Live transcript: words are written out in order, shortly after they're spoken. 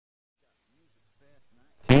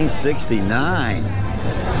1969.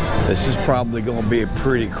 This is probably going to be a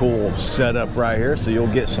pretty cool setup right here, so you'll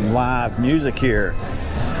get some live music here.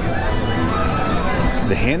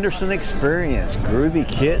 The Henderson Experience, Groovy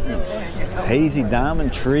Kittens, Hazy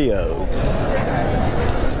Diamond Trio,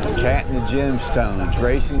 Cat and the Gemstones,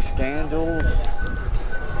 Racing Scandals,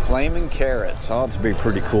 Flaming Carrots. Ought to be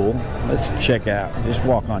pretty cool. Let's check out, just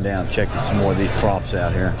walk on down, check some more of these props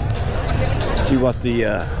out here. See what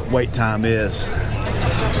the wait time is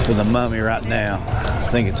for the Mummy right now. I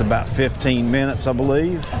think it's about 15 minutes, I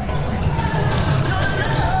believe.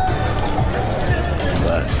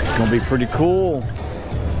 But it's gonna be pretty cool.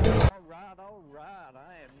 All right,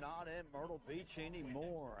 I am not in Myrtle Beach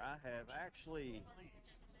anymore. I have actually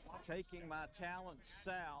taken my talents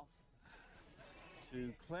south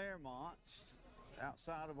to Claremont,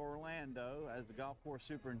 outside of Orlando, as a golf course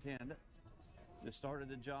superintendent. Just started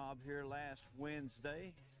the job here last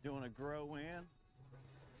Wednesday, doing a grow-in.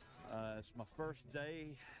 It's my first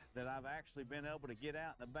day that I've actually been able to get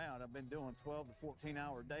out and about. I've been doing 12 to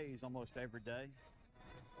 14-hour days almost every day.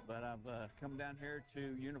 But I've come down here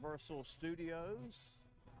to Universal Studios.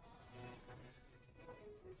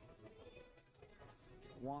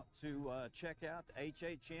 Want to check out the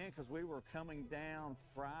HHN because we were coming down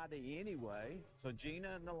Friday anyway. So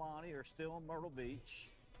Gina and Nalani are still in Myrtle Beach.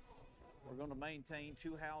 We're going to maintain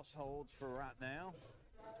 2 households for right now.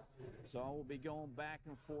 So I will be going back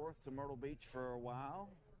and forth to Myrtle Beach for a while.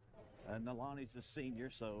 Nalani's a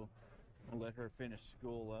senior, so I'll let her finish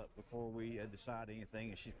school up before we decide anything,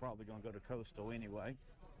 and she's probably going to go to Coastal anyway.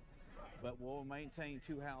 But we'll maintain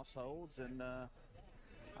 2 households, and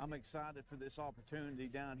I'm excited for this opportunity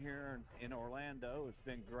down here in Orlando. It's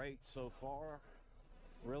been great so far.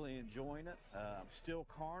 Really enjoying it. I'm still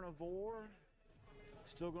carnivore.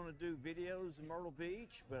 Still going to do videos in Myrtle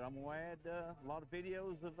Beach, but I'm going to add a lot of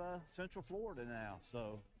videos of Central Florida now,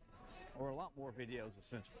 or a lot more videos of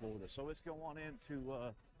Central Florida. So let's go on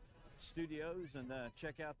into studios and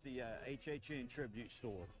check out the HHN Tribute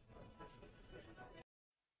Store.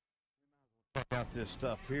 Check out this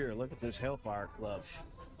stuff here. Look at this Hellfire Club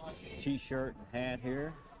t-shirt and hat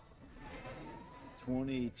here.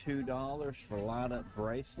 $22 for light-up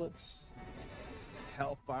bracelets.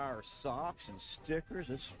 Hellfire socks and stickers.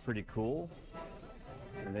 This is pretty cool.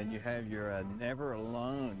 And then you have your Never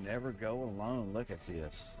Alone, Never Go Alone. Look at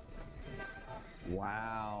this.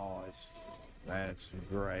 Wow, that's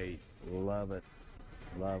great. Love it,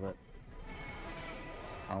 love it.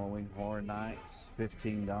 Halloween Horror Nights,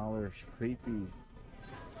 $15 creepy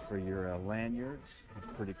for your lanyards.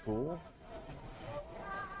 Pretty cool.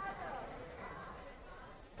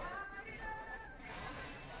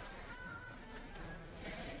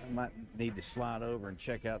 Might need to slide over and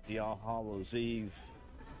check out the All Hallows Eve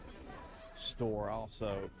store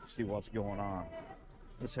also, see what's going on.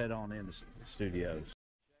 Let's head on into the studios.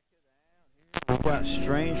 We've got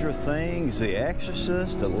Stranger Things, The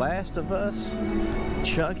Exorcist, The Last of Us,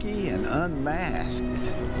 Chucky, and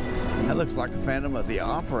Unmasked. That looks like a Phantom of the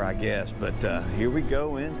Opera, I guess, but here we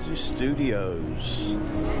go into studios.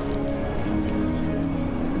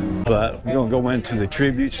 But we're gonna go into the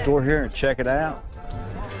tribute store here and check it out.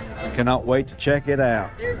 Cannot wait to check it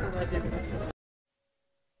out.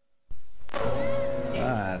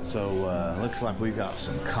 Alright, so looks like we've got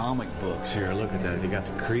some comic books here. Look at that. They got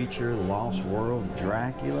The Creature, The Lost World,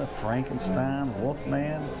 Dracula, Frankenstein,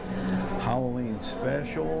 Wolfman, Halloween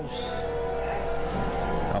specials.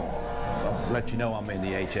 I'll let you know I'm in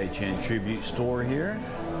the HHN Tribute Store here.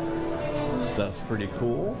 Stuff's pretty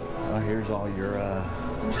cool. Here's all your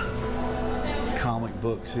comic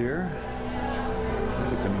books here.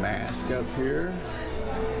 Put the mask up here.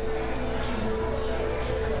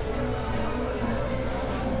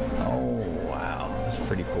 Oh, wow. That's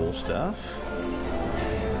pretty cool stuff.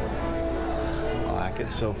 I like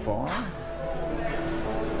it so far.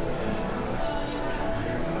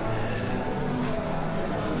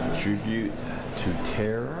 Tribute to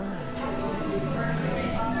Terror.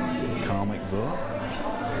 Comic book.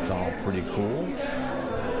 It's all pretty cool.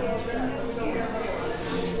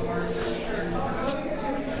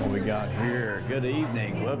 What we got here? Good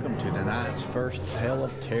evening. Welcome to tonight's first Tale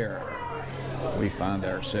of Terror. We find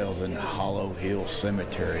ourselves in Hollow Hill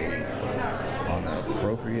Cemetery on an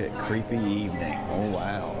appropriate creepy evening. Oh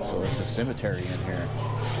wow. So it's a cemetery in here.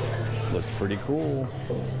 Looks pretty cool.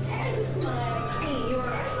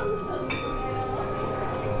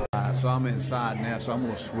 So I'm inside now, so I'm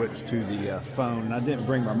going to switch to the phone. I didn't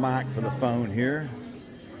bring my mic for the phone here.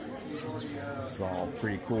 It's all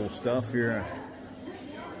pretty cool stuff here.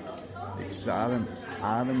 Exciting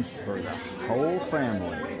items for the whole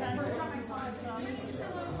family.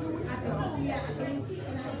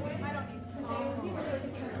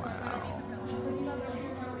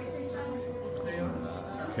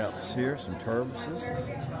 cups here, some Tervises.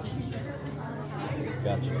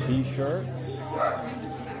 Got your t-shirts.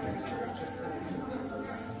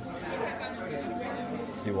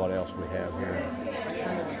 See what else we have here.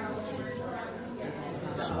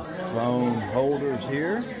 Some phone holders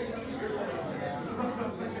here.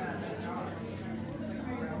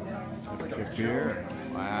 Look here.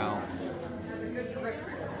 Wow.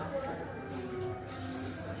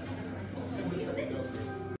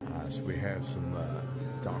 So we have some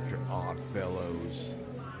Dr. Oddfellows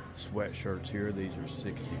sweatshirts here. These are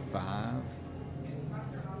 $65.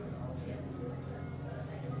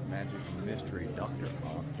 Magic Mystery Dr.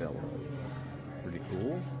 Oddfellow. Pretty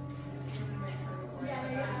cool.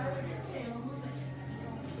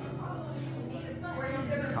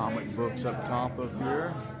 Comic books up top up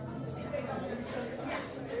here.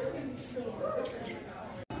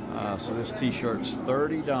 So this t-shirt's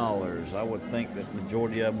 $30. I would think that the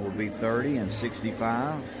majority of them will be $30 and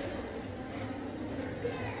 $65.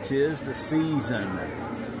 'Tis the season.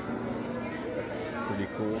 Pretty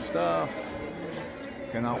cool stuff.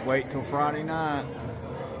 Cannot wait till Friday night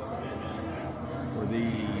for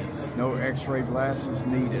these. No x-ray glasses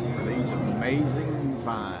needed for these amazing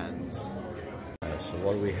finds. So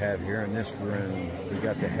what do we have here in this room? We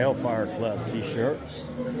got the Hellfire Club t-shirts.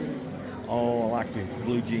 Oh, I like the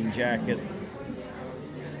blue jean jacket.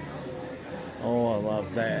 Oh, I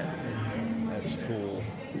love that. That's cool.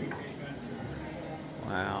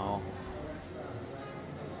 Wow.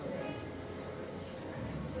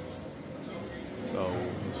 So,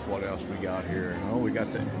 what else we got here? Oh, we got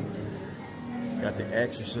the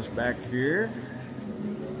Exorcist back here.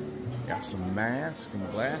 Got some masks and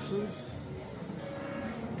glasses.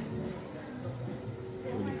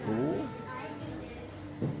 Really cool.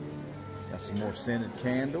 Got some more scented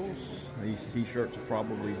candles. These t-shirts are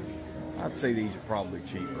probably, I'd say these are probably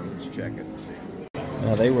cheaper. Let's check it and see.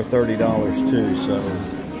 They were $30 too, so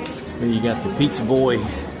here you got the Pizza Boy,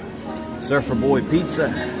 Surfer Boy Pizza.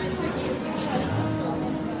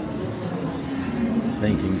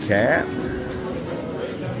 Thinking Cap.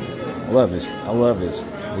 I love his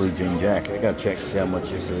blue jean jacket. I gotta check to see how much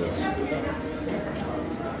this is.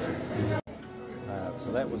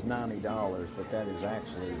 So that was $90, but that is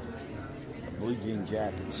actually a blue jean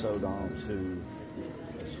jacket sewed on to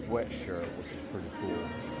a sweatshirt, which is pretty cool.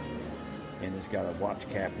 And it's got a watch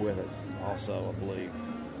cap with it also, I believe.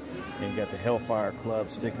 And you got the Hellfire Club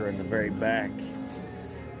sticker in the very back. Look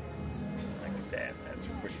at that, that's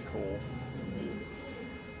pretty cool.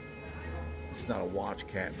 It's not a watch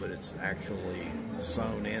cap, but it's actually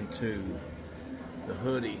sewn into the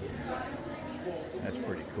hoodie. That's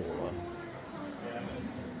pretty cool, huh?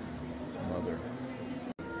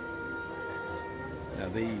 Now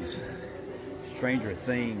these Stranger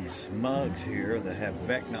Things mugs here that have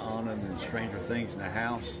Vecna on them and Stranger Things in the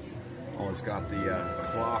house. Oh, it's got the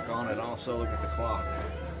clock on it also. Look at the clock.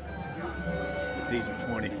 But these are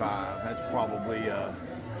 $25. That's probably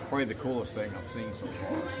the coolest thing I've seen so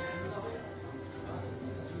far.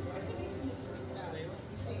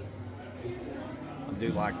 I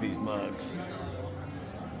do like these mugs.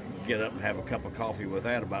 Get up and have a cup of coffee with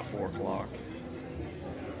that about 4 o'clock.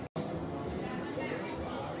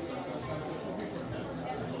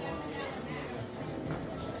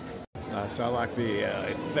 So I like the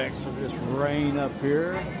effects of this rain up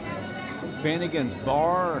here. Finnegan's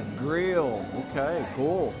Bar Grill. Okay,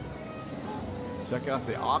 cool. Check out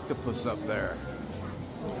the octopus up there.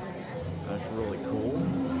 That's really cool.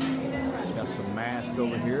 Got some masks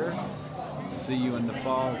over here. See You in the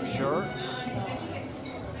Fog shirts.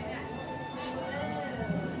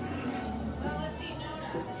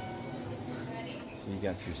 So you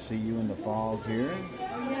got your See You in the Fog here.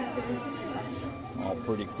 All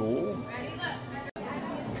pretty cool.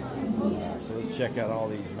 So let's check out all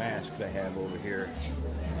these masks they have over here.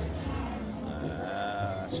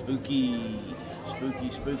 Spooky,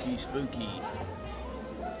 spooky, spooky, spooky.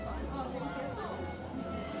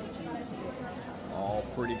 All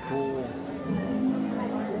pretty cool.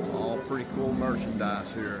 All pretty cool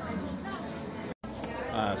merchandise here.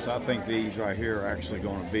 So I think these right here are actually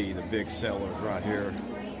going to be the big sellers right here.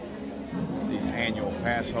 These annual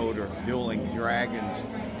pass holder Dueling Dragons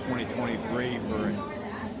 2023 for.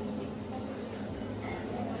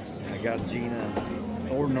 I got Gina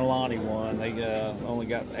or Nalani one. They only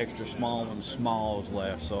got extra small and smalls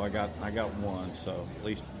left, so I got one. So at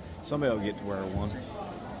least somebody will get to wear one.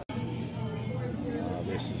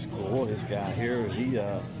 This is cool. This guy here,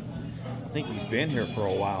 I think he's been here for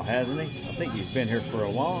a while, hasn't he? I think he's been here for a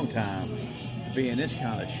long time to be in this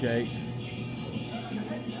kind of shape.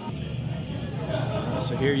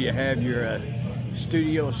 So here you have your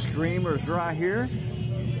studio screamers right here.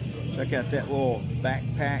 Check out that little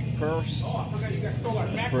backpack purse.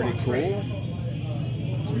 It's pretty cool.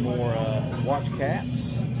 Some more watch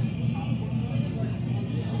caps.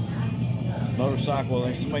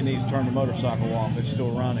 Motorcycle, somebody needs to turn the motorcycle off. It's still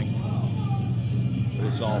running. But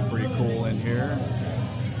it's all pretty cool in here.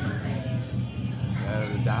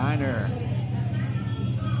 The diner.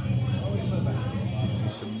 See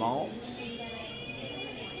some malts.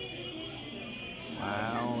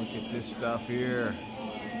 Wow, look at this stuff here.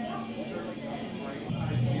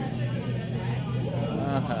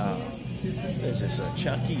 Is this a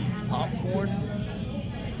Chucky popcorn?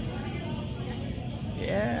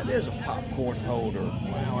 Yeah, it is a popcorn holder.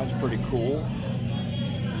 Wow, that's pretty cool.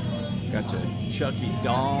 Got the Chucky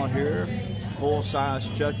doll here. Full-size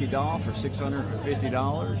Chucky doll for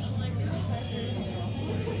 $650.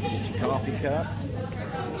 Get your coffee cup.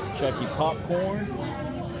 Chucky popcorn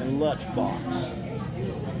and lunchbox.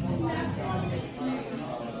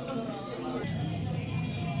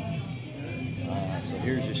 So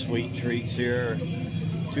here's your sweet treats here.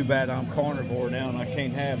 Too bad I'm carnivore now and I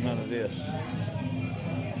can't have none of this.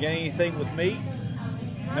 Got anything with meat?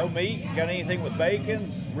 No meat? Got anything with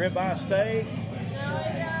bacon? Ribeye steak?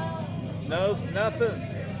 No, nothing?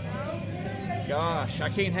 Gosh, I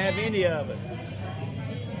can't have any of it.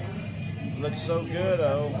 Looks so good,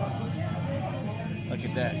 oh. Look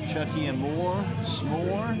at that, Chucky and more,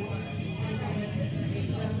 s'more.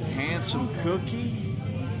 Handsome cookie.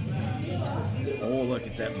 Oh, look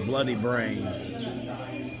at that bloody brain.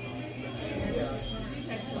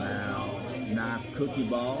 Wow, knife cookie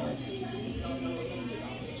ball.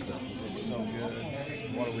 Stuff looks so good.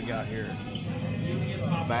 What do we got here?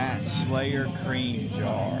 Bat Slayer cream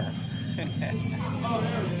jar.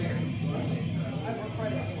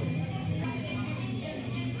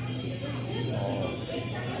 Oh.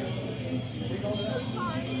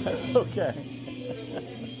 That's okay.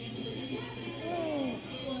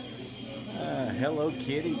 Hello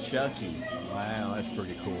Kitty Chucky. Wow, that's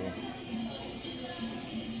pretty cool.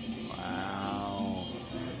 Wow.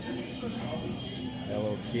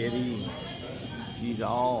 Hello Kitty. She's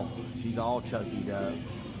all Chuckied up.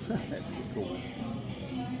 That's pretty cool.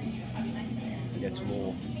 Got your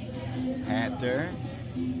little hat there.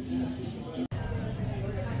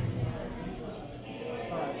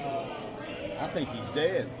 I think he's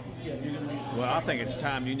dead. Well, I think it's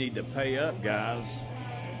time you need to pay up, guys.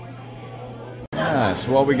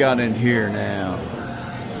 So what we got in here now?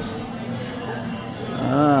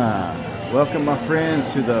 Welcome my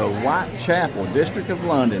friends to the Whitechapel, District of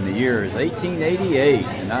London. The year is 1888,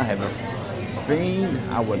 and I have a fiend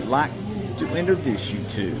I would like to introduce you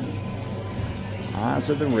to. Eyes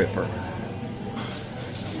of the Ripper.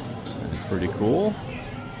 That's pretty cool.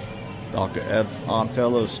 Dr.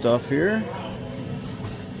 Oddfellow stuff here.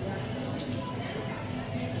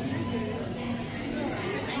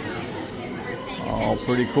 All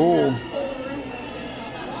pretty cool.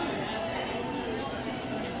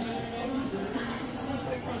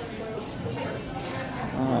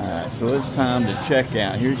 Alright, so it's time to check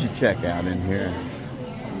out. Here's your checkout in here.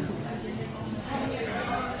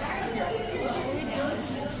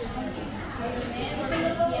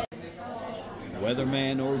 Whether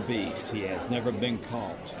man or beast, he has never been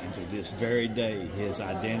caught, and to this very day his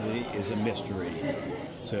identity is a mystery.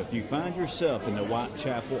 So if you find yourself in the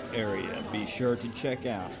Whitechapel area, be sure to check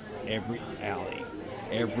out every alley,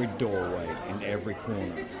 every doorway, and every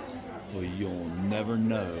corner, for you'll never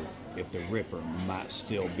know if the Ripper might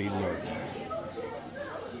still be lurking.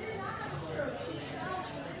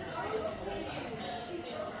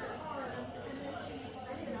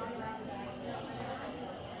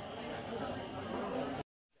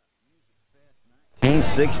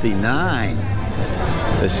 '69.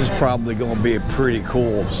 This is probably going to be a pretty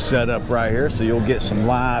cool setup right here, so you'll get some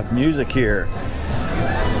live music here.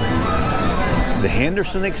 The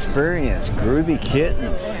Henderson Experience, Groovy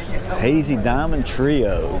Kittens, Hazy Diamond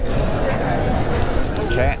Trio,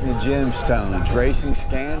 Cat and the Gemstones, Racing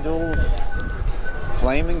Scandals,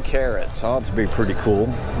 Flaming Carrots. Ought to be pretty cool.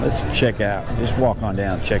 Let's check out, just walk on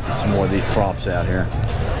down and check some more of these props out here.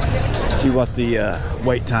 See what the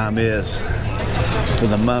wait time is for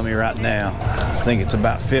the Mummy right now. I think it's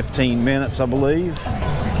about 15 minutes, I believe.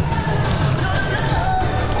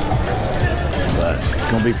 But it's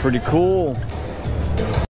gonna be pretty cool.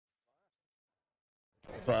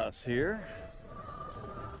 Bus here.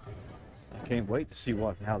 I can't wait to see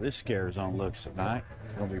how this scare zone looks tonight.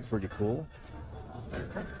 It's gonna be pretty cool.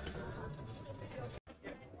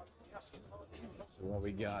 So what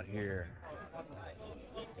we got here?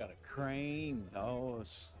 Got a crane. Oh,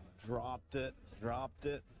 it's dropped it.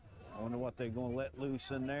 I wonder what they're gonna let loose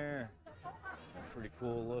in there. Pretty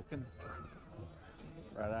cool looking.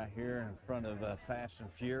 Right out here in front of Fast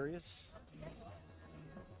and Furious.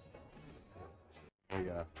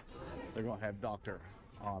 They're going to have Dr.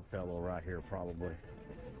 Oddfellow right here probably.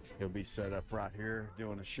 He'll be set up right here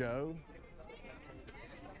doing a show.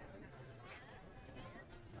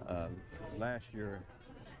 Last year,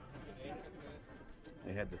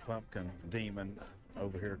 they had the Pumpkin Demon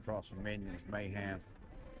over here across from Minions Mayhem.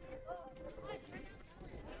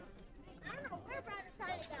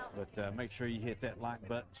 But make sure you hit that like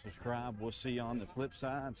button, subscribe. We'll see you on the flip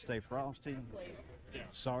side. Stay frosty.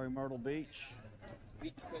 Sorry, Myrtle Beach.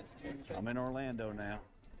 I'm in Orlando now.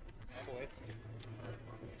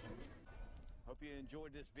 Hope you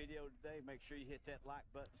enjoyed this video today. Make sure you hit that like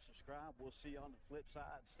button, subscribe. We'll see you on the flip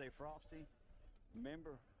side. Stay frosty.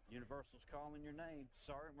 Remember, Universal's calling your name.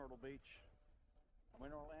 Sorry, Myrtle Beach. I'm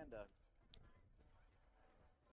in Orlando.